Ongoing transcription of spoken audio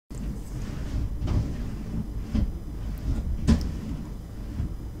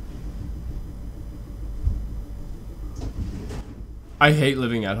I hate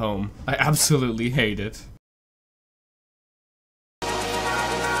living at home. I absolutely hate it.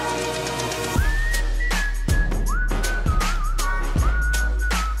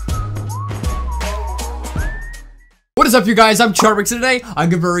 What is up, you guys? I'm Charmx, and today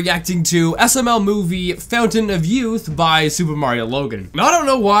I'm gonna be reacting to SML movie Fountain of Youth by Super Mario Logan. Now, I don't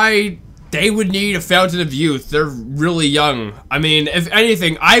know why they would need a Fountain of Youth. They're really young. I mean, if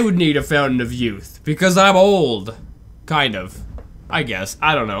anything, I would need a Fountain of Youth because I'm old. Kind of. I guess.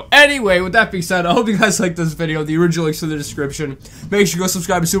 I don't know. Anyway, with that being said, I hope you guys liked this video. The original links in the description. Make sure you go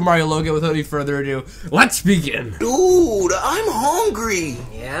subscribe to Super Mario Logan. Without any further ado, let's begin. Dude, I'm hungry.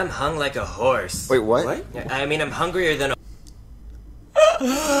 Yeah, I'm hung like a horse. Wait, what? I mean, I'm hungrier than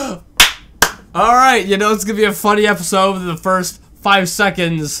a... Alright, you know, it's gonna be a funny episode. The first 5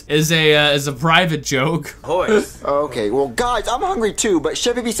 seconds is a private joke. horse. Okay, well, guys, I'm hungry too, but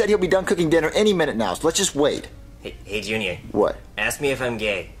Chef Baby said he'll be done cooking dinner any minute now, so let's just wait. Hey, Junior. What? Ask me if I'm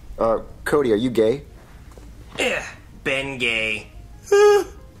gay. Cody, are you gay? Yeah, been gay.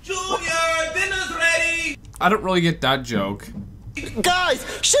 Junior, dinner's ready! I don't really get that joke. Guys,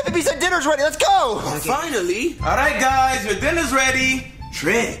 Chef Baby said dinner's ready, let's go! Finally! Alright guys, your dinner's ready.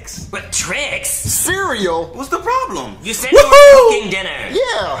 Tricks. What, tricks? Cereal? What's the problem? You said you were cooking dinner.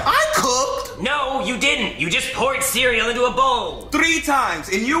 Yeah! I cooked No, you didn't. You just poured cereal into a bowl. 3 times,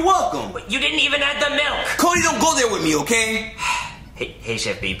 and you're welcome. You didn't even add the milk. Cody, don't go there with me, okay? Hey,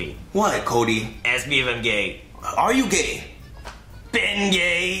 Chef BB. What, Cody? Ask me if I'm gay. Are you gay? Been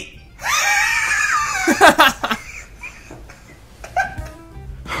gay.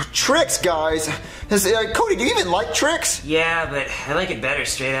 Tricks, guys. Cody, do you even like Tricks? Yeah, but I like it better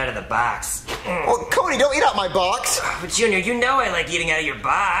straight out of the box. Well, Cody, don't eat out my box. But Junior, you know I like eating out of your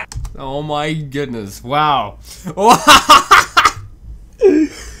box. Oh my goodness, wow.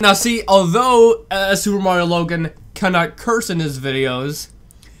 Now see, although Super Mario Logan cannot curse in his videos,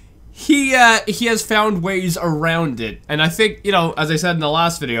 he has found ways around it. And I think, you know, as I said in the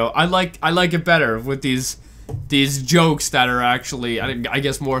last video, I like it better with these jokes that are actually, I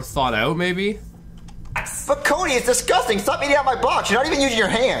guess, more thought out, maybe? But Cody, it's disgusting. Stop eating out my box. You're not even using your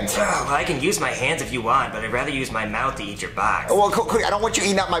hands. Well, I can use my hands if you want, but I'd rather use my mouth to eat your box. Well, Cody, I don't want you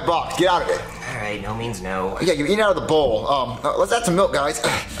eating out my box. Get out of it. Alright, no means no. Yeah, you're eating out of the bowl. Let's add some milk, guys.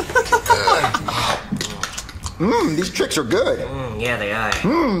 These Tricks are good. Yeah, they are.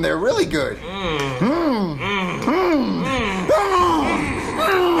 They're really good.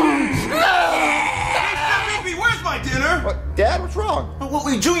 Where's my dinner? What, Dad, what's wrong?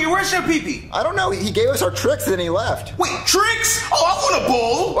 Wait, Junior, where's Chef Pee-Pee? I don't know. He gave us our Tricks and then he left. Wait, Tricks? Oh, I want a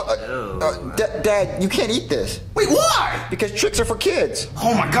bowl. Dad, you can't eat this. Wait, why? Because Tricks are for kids.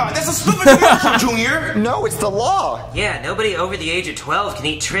 Oh my god, that's a stupid commercial, Junior. No, it's the law. Yeah, nobody over the age of 12 can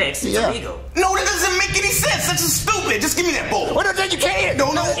eat tricks. It's illegal. No, that doesn't make any sense. That's just stupid. Just give me that bowl. Wait, no, Dad, you can't eat it.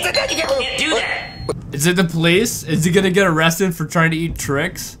 No, Dad, you You can't do that. Is it the police? Is he gonna get arrested for trying to eat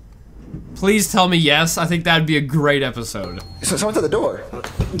Tricks? Please tell me yes. I think that'd be a great episode. So someone's at the door.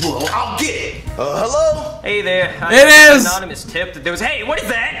 Well, I'll get it. Hello? Hey there. It is! Anonymous tip that there was. Hey, what is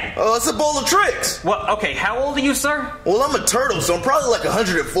that? It's a bowl of Tricks. What? Okay, how old are you, sir? Well, I'm a turtle, so I'm probably like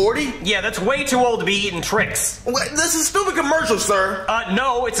 140. Yeah, that's way too old to be eating tricks. Wait, this is a stupid commercial, sir.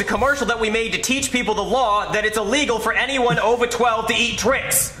 No, it's a commercial that we made to teach people the law that it's illegal for anyone over 12 to eat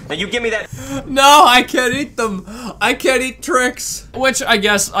tricks. Now you give me that. No, I can't eat them. I can't eat Tricks. Which I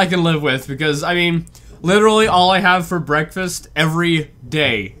guess I can live with because, I mean, literally all I have for breakfast every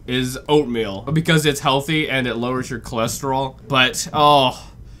day is oatmeal because it's healthy and it lowers your cholesterol. But, oh,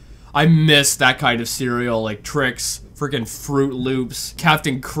 I miss that kind of cereal like Tricks, freaking Fruit Loops,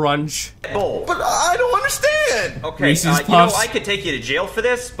 Captain Crunch. Bowl. But I don't understand. Okay, Reese's you know, Puffs. I could take you to jail for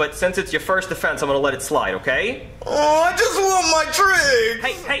this, but since it's your first offense, I'm gonna let it slide, okay? Oh, I just want my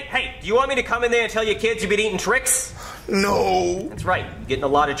Tricks. Hey, do you want me to come in there and tell your kids you've been eating tricks? No. That's right, you're getting a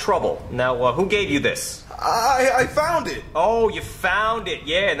lot of trouble. Now, who gave you this? I found it. Oh, you found it.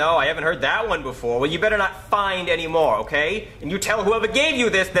 Yeah, no, I haven't heard that one before. Well, you better not find any more, okay? And you tell whoever gave you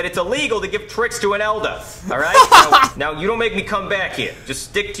this that it's illegal to give tricks to an elder. All right? now, you don't make me come back here. Just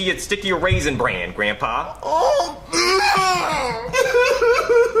stick to your Raisin Bran, Grandpa. Oh,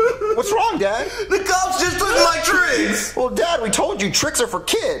 What's wrong, Dad? the cops just took my Tricks. Well, Dad, we told you Tricks are for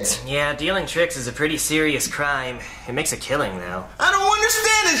kids. Yeah, dealing tricks is a pretty serious crime. It makes a killing, though. I don't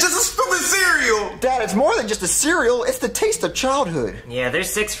understand. It's just a stupid cereal. Dad, it's more than just a cereal. It's the taste of childhood. Yeah, there's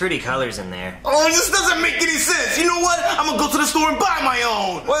 6 fruity colors in there. Oh, this doesn't make any sense. You know what? I'm gonna go to the store and buy my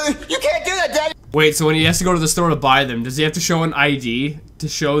own. Well, you can't do that, Dad. Wait, so when he has to go to the store to buy them, does he have to show an ID to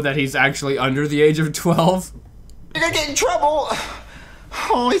show that he's actually under the age of 12? You're gonna get in trouble.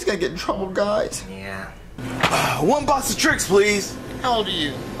 Oh, he's gonna get in trouble, guys. Yeah. One box of Tricks, please. How old are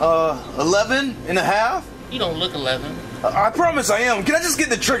you? 11 and a half? You don't look 11. I promise I am. Can I just get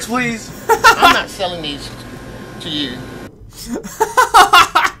the tricks, please? I'm not selling these to you.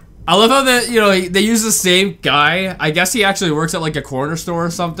 I love how that, you know, they use the same guy. I guess he actually works at like a corner store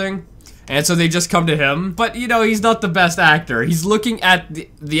or something. And so they just come to him. But, you know, he's not the best actor. He's looking at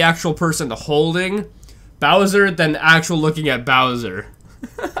the actual person holding Bowser than actual looking at Bowser.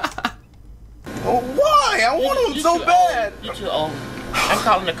 Oh, why? I want them so bad. You're too old. I'm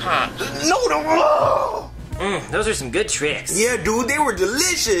calling the cops. No, no. Those are some good tricks. Yeah, dude, they were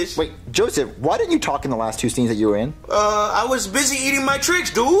delicious. Wait, Joseph, why didn't you talk in the last two scenes that you were in? I was busy eating my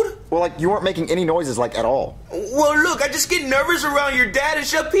tricks, dude. Well, like, you weren't making any noises, like, at all. Well, look, I just get nervous around your dad and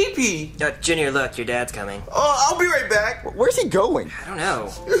shut pee-pee. Junior, look, your dad's coming. I'll be right back. Where's he going? I don't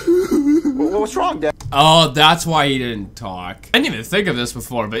know. What's wrong, Dad? Oh, that's why he didn't talk. I didn't even think of this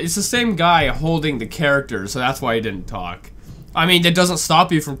before, but it's the same guy holding the character, so that's why he didn't talk. I mean, it doesn't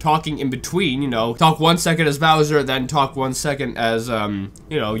stop you from talking in between, you know. Talk 1 second as Bowser, then talk 1 second as,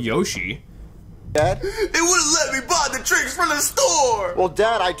 you know, Yoshi. Dad? They wouldn't let me buy the tricks from the store. Well,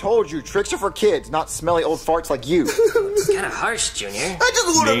 Dad, I told you, tricks are for kids, not smelly old farts like you. It's kind of harsh, Junior. I just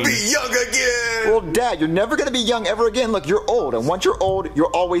want to be young again. Well, Dad, you're never going to be young ever again. Look, you're old, and once you're old,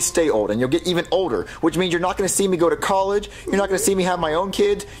 you'll always stay old, and you'll get even older, which means you're not going to see me go to college, you're not going to see me have my own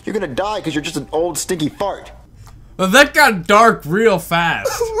kids, you're going to die because you're just an old, stinky fart. Well, that got dark real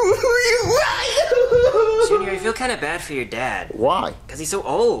fast. Junior, I feel kind of bad for your dad. Why? Because he's so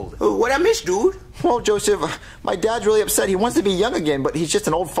old. What I miss, dude? Well, Joseph, my dad's really upset. He wants to be young again, but he's just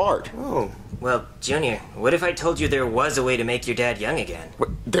an old fart. Oh. Well, Junior, what if I told you there was a way to make your dad young again? What,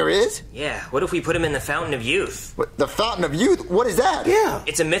 there is? Yeah, what if we put him in the Fountain of Youth? What, the Fountain of Youth? What is that? Yeah.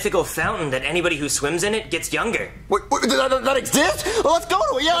 It's a mythical fountain that anybody who swims in it gets younger. What, does that exist? Well, let's go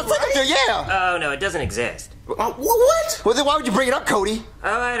to it. Yeah, let's take it to it. Yeah. Oh, no, it doesn't exist. What? Well, then why would you bring it up, Cody?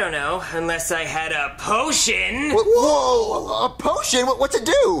 Oh, I don't know, unless I had a potion. Whoa, a potion? What's it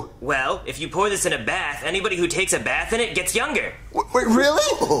do? Well, if you pour this in a bath, anybody who takes a bath in it gets younger. Wait, really?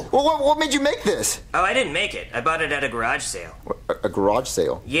 Well, what made you make this? Oh, I didn't make it. I bought it at a garage sale. A garage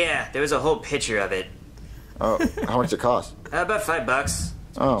sale? Yeah, there was a whole picture of it. Oh, how much did it cost? About $5. It's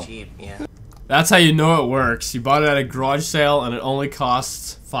Oh. cheap, yeah. That's how you know it works. You bought it at a garage sale and it only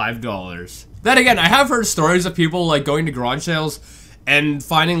costs $5. Then again, I have heard stories of people like going to garage sales and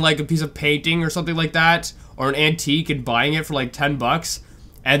finding like a piece of painting or something like that, or an antique, and buying it for like $10,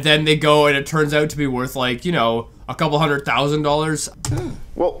 and then they go and it turns out to be worth like, you know, a couple $100,000.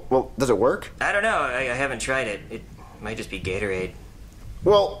 Well, does it work? I don't know. I haven't tried it. It might just be Gatorade.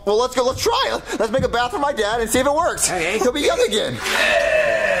 Well, let's go. Let's try it. Let's make a bath for my dad and see if it works. Okay. He'll be young again.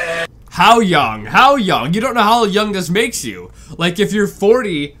 How young? How young? You don't know how young this makes you. Like, if you're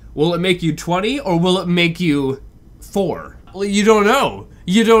 40, will it make you 20 or will it make you 4? Well, you don't know.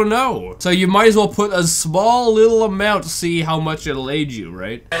 You don't know. So you might as well put a small little amount to see how much it'll age you,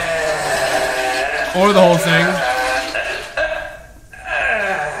 right? Or the whole thing.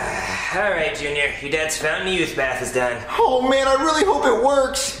 Alright, Junior. Your dad's Fountain of Youth bath is done. Oh man, I really hope it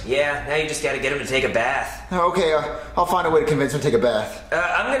works. Yeah, now you just gotta get him to take a bath. Okay, I'll find a way to convince him to take a bath.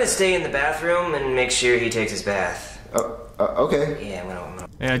 I'm gonna stay in the bathroom and make sure he takes his bath. Okay. Yeah, I'm gonna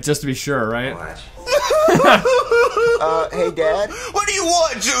Yeah, just to be sure, right? watch. Hey Dad. What do you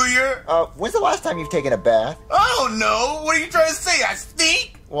want, Junior? When's the last time you've taken a bath? I don't know. What are you trying to say? I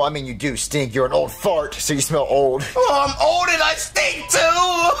stink? Well, I mean, you do stink. You're an old fart, so you smell old. Oh, I'm old and I stink too.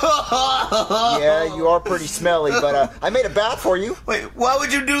 Yeah, you are pretty smelly, but I made a bath for you. Wait, why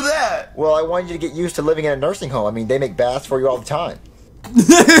would you do that? Well, I wanted you to get used to living in a nursing home. I mean, they make baths for you all the time.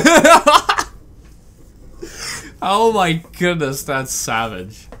 Oh my goodness, that's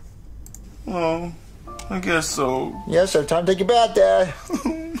savage. Oh, I guess so. Yes, sir. Time to take your bath, Dad.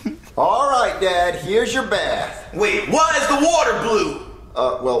 All right, Dad. Here's your bath. Wait, why is the water blue?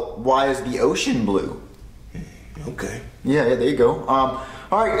 Well, why is the ocean blue? Okay. Yeah, there you go. All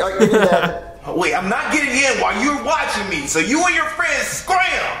right, give me that. Wait, I'm not getting in while you're watching me, so you and your friends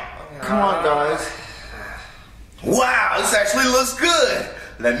scram! Come on, guys. Wow, this actually looks good.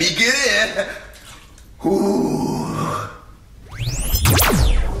 Let me get in. Ooh.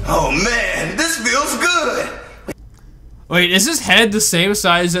 Oh man, this feels good. Wait, is his head the same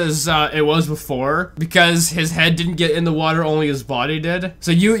size as it was before? Because his head didn't get in the water, only his body did? So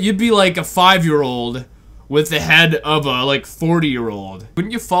you'd be like a 5-year-old with the head of a like 40-year-old.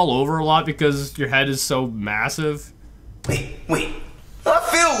 Wouldn't you fall over a lot because your head is so massive? Wait. I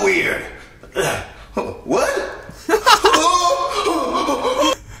feel weird. What?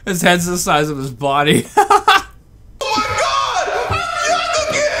 His head's the size of his body. Oh my God! I'm young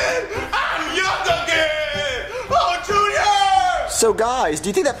again! I'm young again! Oh, Junior! So guys, do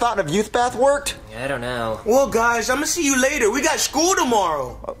you think that Fountain of Youth bath worked? I don't know. Well, guys, I'm gonna see you later. We got school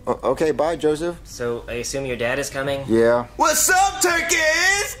tomorrow. Okay, bye, Joseph. So, I assume your dad is coming? Yeah. What's up,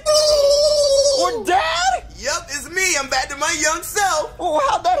 turkeys? What, Dad? Yup, it's me. I'm back to my young self. Oh,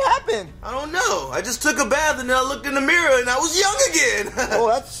 how'd that happen? I don't know. I just took a bath and then I looked in the mirror and I was young again. Oh,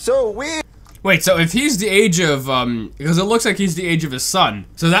 that's so weird. Wait, so if he's the age of, because it looks like he's the age of his son,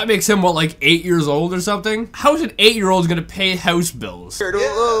 so that makes him, what, like 8 years old or something? How is an 8-year-old gonna pay house bills?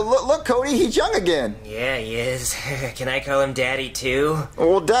 Look, Cody, he's young again. Yeah, he is. Can I call him Daddy, too?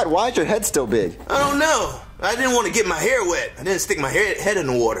 Well, Dad, why is your head still big? I don't know. I didn't want to get my hair wet. I didn't stick my head in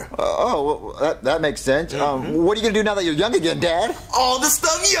the water. Well, that makes sense. What are you gonna do now that you're young again, Dad? All the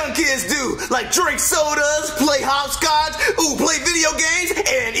stuff young kids do, like drink sodas, play hopscotch, play video games,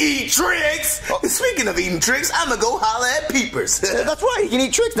 and eat tricks. Speaking of eating tricks, I'm gonna go holler at Peepers. That's right, he can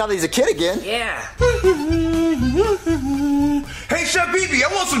eat tricks now that he's a kid again. Yeah. Hey, Chef BB, I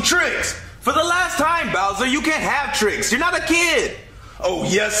want some tricks. For the last time, Bowser, you can't have tricks. You're not a kid. Oh,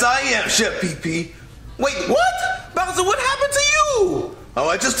 yes, I am, Chef PP. Wait, what? Bowser, what happened to you? Oh,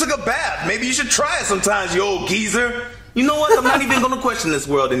 I just took a bath. Maybe you should try it sometimes, you old geezer. You know what? I'm not even going to question this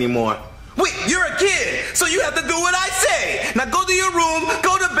world anymore. Wait, you're a kid, so you have to do what I say. Now go to your room,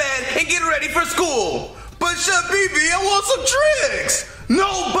 go to bed, and get ready for school. But Chef BB, I want some tricks.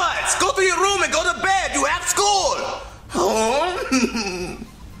 No buts. Go to your room and go to bed. You have school. Oh,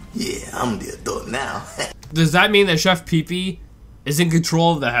 yeah, I'm the adult now. Does that mean that Chef Pee-Pee is in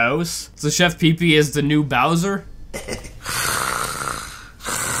control of the house? So Chef Pee-Pee is the new Bowser?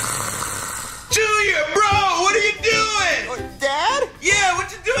 Junior, bro, what are you doing? Dad? Yeah,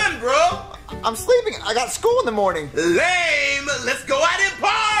 what you doing, bro? I'm sleeping. I got school in the morning. Lame. Let's go out and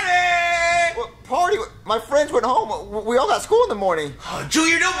party. What party? My friends went home. We all got school in the morning. Oh,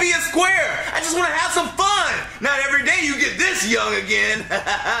 Junior, don't be a square. I just want to have some fun. Not every day you get this young again.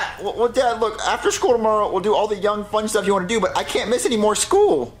 Well, Dad, look, after school tomorrow, we'll do all the young, fun stuff you want to do, but I can't miss any more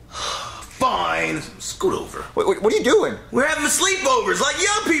school. Fine. Scoot over. What are you doing? We're having sleepovers like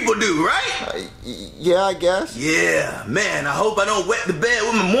young people do, right? Yeah, I guess. Yeah, man, I hope I don't wet the bed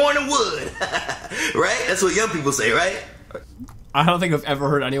with my morning wood. Right? That's what young people say, right? I don't think I've ever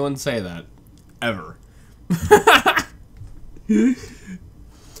heard anyone say that. Ever. Man,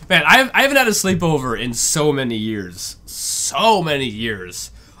 I haven't had a sleepover in so many years. So many years.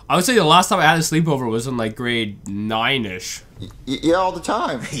 I would say the last time I had a sleepover was in like grade 9-ish. Yeah, all the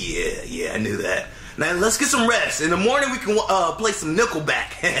time. Yeah, I knew that. Now let's get some rest. In the morning we can play some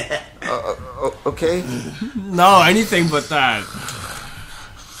Nickelback. Okay. No, anything but that.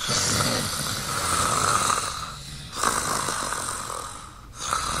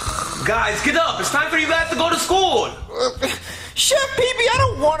 Guys, get up. It's time for you guys to go to school. Chef Pee-Pee, I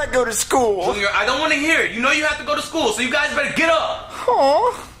don't want to go to school. Junior, I don't want to hear it. You know you have to go to school, so you guys better get up.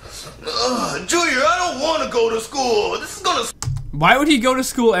 Aw. Junior, I don't want to go to school. This is gonna... Why would he go to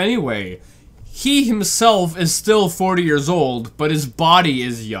school anyway? He himself is still 40 years old, but his body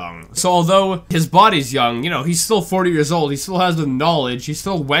is young. So although his body's young, you know, he's still 40 years old, he still has the knowledge, he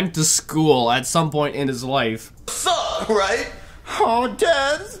still went to school at some point in his life. Suck, right? Oh,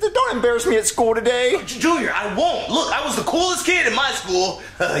 Dad, don't embarrass me at school today. Junior, I won't. Look, I was the coolest kid in my school.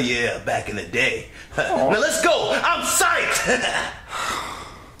 Yeah, back in the day. Now let's go. I'm psyched.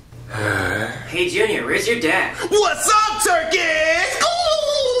 Hey, Junior, where's your dad? What's up, turkeys?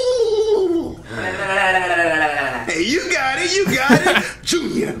 Hey, you got it.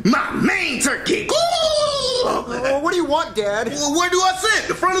 Junior, my main turkey. What do you want, Dad? Well, where do I sit?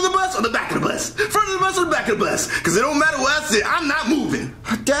 The front of the bus or the back of the bus? Front of the bus or the back of the bus? Because it don't matter where I sit, I'm not moving.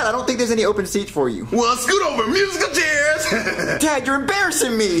 Dad, I don't think there's any open seats for you. Well, scoot over. Musical chairs. Dad, you're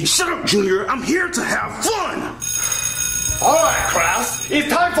embarrassing me. Shut up, Junior. I'm here to have fun. All right, class, it's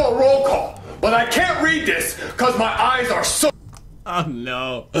time for a roll call. But I can't read this because my eyes are so... Oh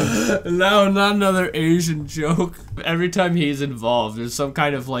no. No, not another Asian joke. Every time he's involved, there's some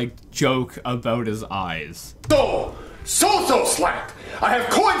kind of like joke about his eyes. So slant. I have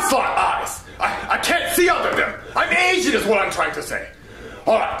coin slot eyes. I can't see under them. I'm Asian is what I'm trying to say.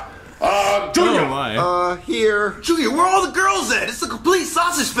 All right. Junior. Oh my. Here. Junior, where are all the girls at? It's a complete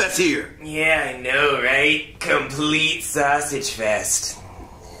sausage fest here. Yeah, I know, right? Complete sausage fest.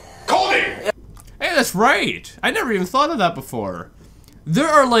 Cody! Hey, that's right. I never even thought of that before. There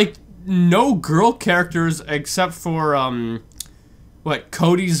are like no girl characters except for what,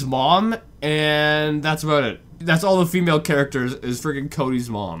 Cody's mom, and that's about it. That's all the female characters is freaking Cody's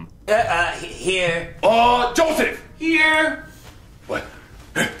mom. Here. Joseph! Here! What?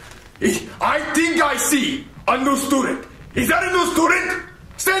 I think I see a new student. Is that a new student?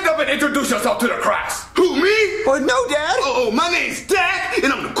 stand up and introduce yourself to the class. Who, me? Oh, no, Dad. Oh, my name's Dak,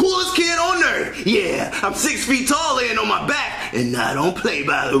 and I'm the coolest kid on earth. Yeah, I'm 6 feet tall laying on my back, and I don't play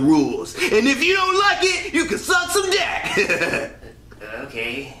by the rules. And if you don't like it, you can suck some Dak.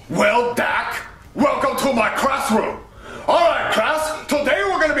 Okay. Well, Dak, welcome to my classroom. All right, class, today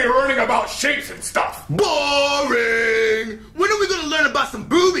we're going to be learning about shapes and stuff. Boring. When are we going to learn about some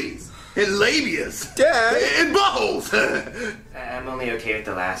boobies? And labias. Dad. And buttholes. I'm only okay with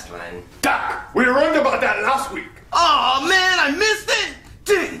the last one. Dak, we learned about that last week. Aw, man, I missed it.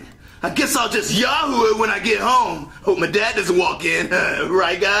 Dang. I guess I'll just Yahoo it when I get home. Hope my dad doesn't walk in.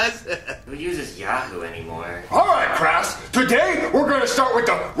 Right, guys? Who uses Yahoo anymore? All right, class, today we're going to start with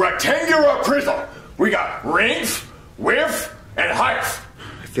the rectangular prism. We got length, width, and height.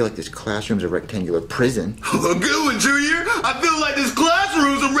 I feel like this classroom's a rectangular prison. Good one, Junior. I feel like this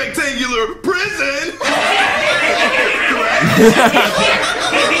classroom's a rectangular prison.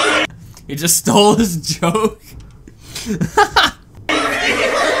 He just stole his joke.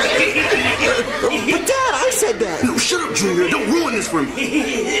 But Dad, I said that. No, shut up, Junior. Don't ruin this for me.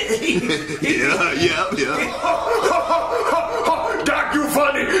 Yeah. Dak, you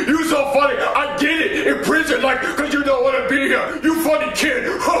funny. You so funny. I get it. In prison, like, because you don't want to be here. You funny kid.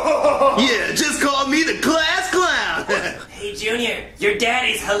 Yeah, just call me the class clown. Hey, Junior, your dad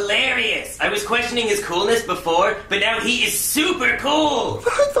is hilarious. I was questioning his coolness before, but now he is super cool.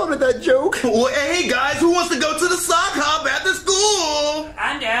 I thought of that joke. Well, hey, guys, who wants to go to the sock hop after school?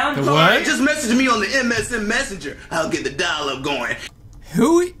 I'm down. The All right, what? just message me on the MSN Messenger. I'll get the dial-up going.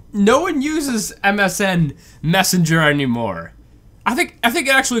 Who? No one uses MSN Messenger anymore. I think it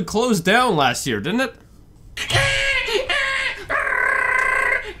actually closed down last year, didn't it?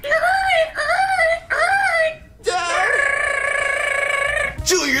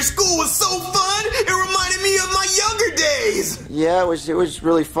 Junior, school was so fun. It reminded me of my younger days. Yeah, it was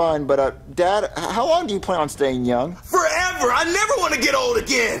really fun. But Dad, how long do you plan on staying young? Forever. I never want to get old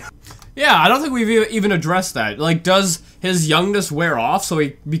again. Yeah, I don't think we've even addressed that. Like, does his youngness wear off so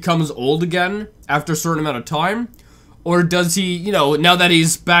he becomes old again after a certain amount of time? Or does he, you know, now that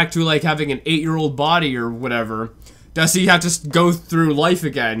he's back to, like, having an 8-year-old body or whatever, does he have to go through life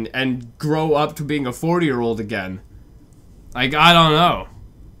again and grow up to being a 40-year-old again? Like, I don't know.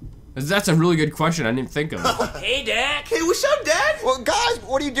 That's a really good question I didn't even think of. Hey, Dak. Hey, what's up, Dad? Well, guys,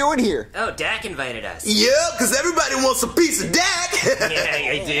 what are you doing here? Oh, Dak invited us. Yep, because everybody wants a piece of Dak.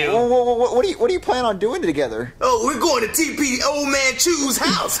 Yeah, I do. What do you plan on doing together? Oh, we're going to TP Old Man Chu's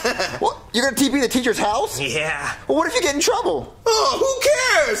house. What? You're gonna TP the teacher's house? Yeah. Well, what if you get in trouble? Oh, who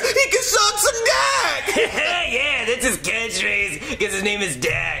cares? He can suck some Dak. Yeah, that's his catchphrase, because his name is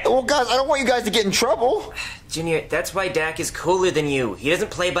Dak. Well, guys, I don't want you guys to get in trouble. Junior, that's why Dak is cooler than you. He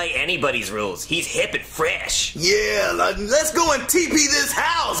doesn't play by anybody's rules. He's hip and fresh. Yeah, let's go and TP this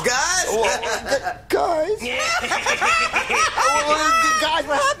house, guys. Guys? Guys,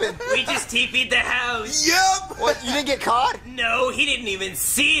 what happened? We just TP'd the house. Yep. What, you didn't get caught? No, he didn't even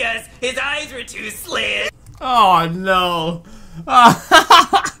see us. His eyes were too slant. Oh, no.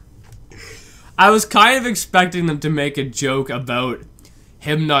 I was kind of expecting them to make a joke about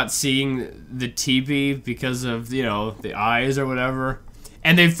him not seeing the TV because of, you know, the eyes or whatever.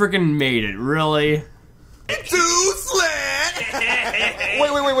 And they freaking made it, really? Too slant.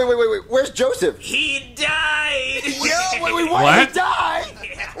 Wait. Where's Joseph? He died. Yep. Wait, what? What? He died?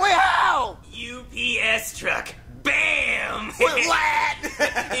 Yeah. Wait, how? UPS truck. Bam! Wait, what?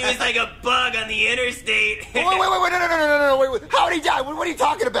 He was like a bug on the interstate. Wait, no, wait. How did he die? What are you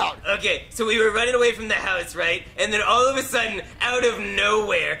talking about? Okay, so we were running away from the house, right? And then all of a sudden, out of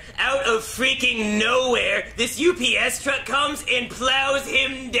nowhere, out of freaking nowhere, this UPS truck comes and plows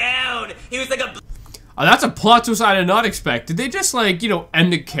him down. He was like a Oh, that's a plot twist I did not expect. Did they just, like, you know,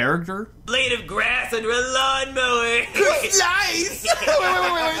 end a character? blade of grass under a lawnmower. Nice.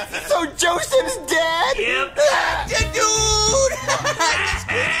 Wait. So Joseph's dead? Yep. Dude.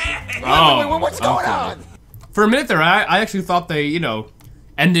 Oh, What's going okay. on? For a minute there, I actually thought they, you know,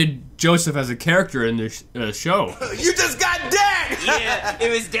 ended Joseph as a character in the show. You just got Dak. Yeah,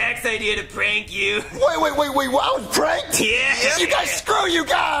 it was Dak's idea to prank you. Wait, I was pranked? Yeah. You guys, screw you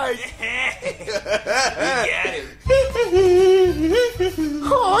guys! We got him.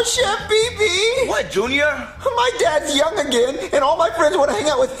 Oh, Chef BB! What, Junior? My dad's young again, and all my friends want to hang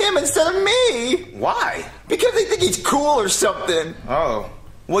out with him instead of me! Why? Because they think he's cool or something. Oh.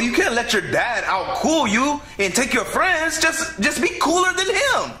 Well, you can't let your dad out-cool you and take your friends. Just be cooler than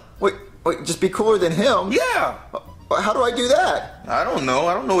him. Wait, just be cooler than him? Yeah. How do I do that? I don't know.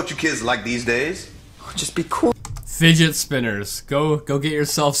 I don't know what you kids like these days. Just be cool. Fidget spinners. Go get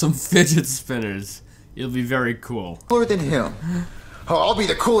yourself some fidget spinners. You'll be very cool. Cooler than him. Oh, I'll be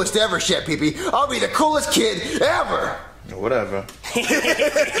the coolest ever, Chef Pee-Pee. I'll be the coolest kid ever. Whatever.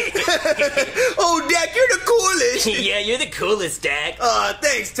 Oh, Dak, you're the coolest. Yeah, you're the coolest, Dak.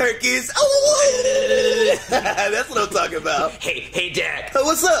 Thanks, turkeys. Oh, that's what I'm talking about. Hey, Dak.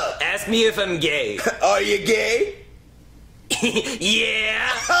 What's up? Ask me if I'm gay. Are you gay?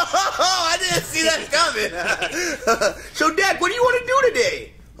 Yeah. I didn't see that coming. So, Dak, what do you want to do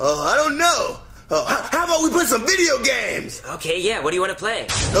today? I don't know. How about we play some video games? Okay, yeah, what do you want to play?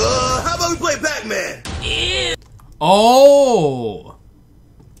 How about we play Pac-Man? Ew. Oh!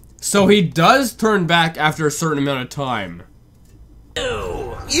 So he does turn back after a certain amount of time.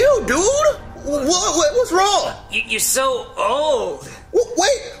 Ew. You, dude? What's wrong? You're so old.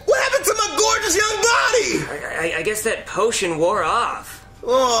 Wait, what happened to my gorgeous young body? I guess that potion wore off.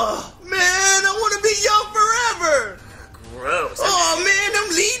 Oh, man, I want to be young forever. Gross. Oh, man, I'm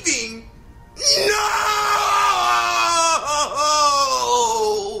leaving. No!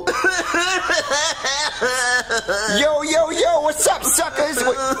 Yo, what's up, suckers?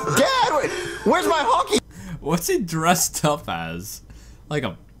 Dad, where's my honky? What's he dressed up as? Like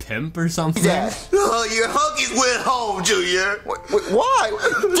a pimp or something? Dad. Oh, your honkies went home, Junior. Why?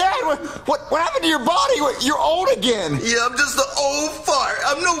 Dad, what happened to your body? You're old again. Yeah, I'm just an old fart.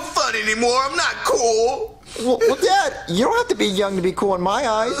 I'm no fun anymore. I'm not cool. Well, Dad, you don't have to be young to be cool in my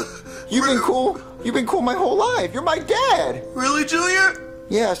eyes. You've been cool. You've been cool my whole life. You're my dad. Really, Junior?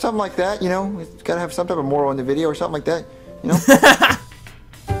 Yeah, something like that, you know. It's gotta have some type of moral in the video or something like that, you know.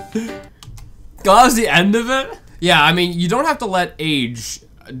 That was the end of it? Yeah, I mean, you don't have to let age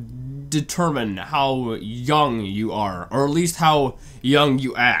determine how young you are, or at least how young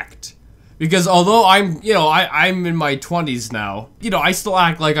you act. Because although I'm in my 20s now, I still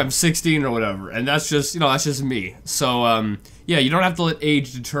act like I'm 16 or whatever, and that's just, that's just me. So, yeah, you don't have to let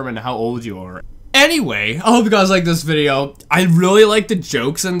age determine how old you are. Anyway, I hope you guys like this video. I really like the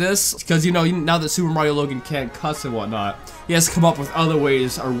jokes in this, because, now that Super Mario Logan can't cuss and whatnot, he has come up with other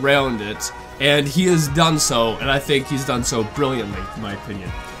ways around it, and he has done so, and I think he's done so brilliantly, in my opinion.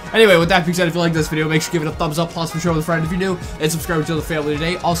 Anyway, with that being said, if you like this video, make sure to give it a thumbs up, possibly share with a friend if you're new, and subscribe to the family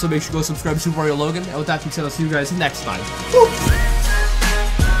today. Also, make sure to go subscribe to Super Mario Logan, and with that being said, I'll see you guys next time. Woo!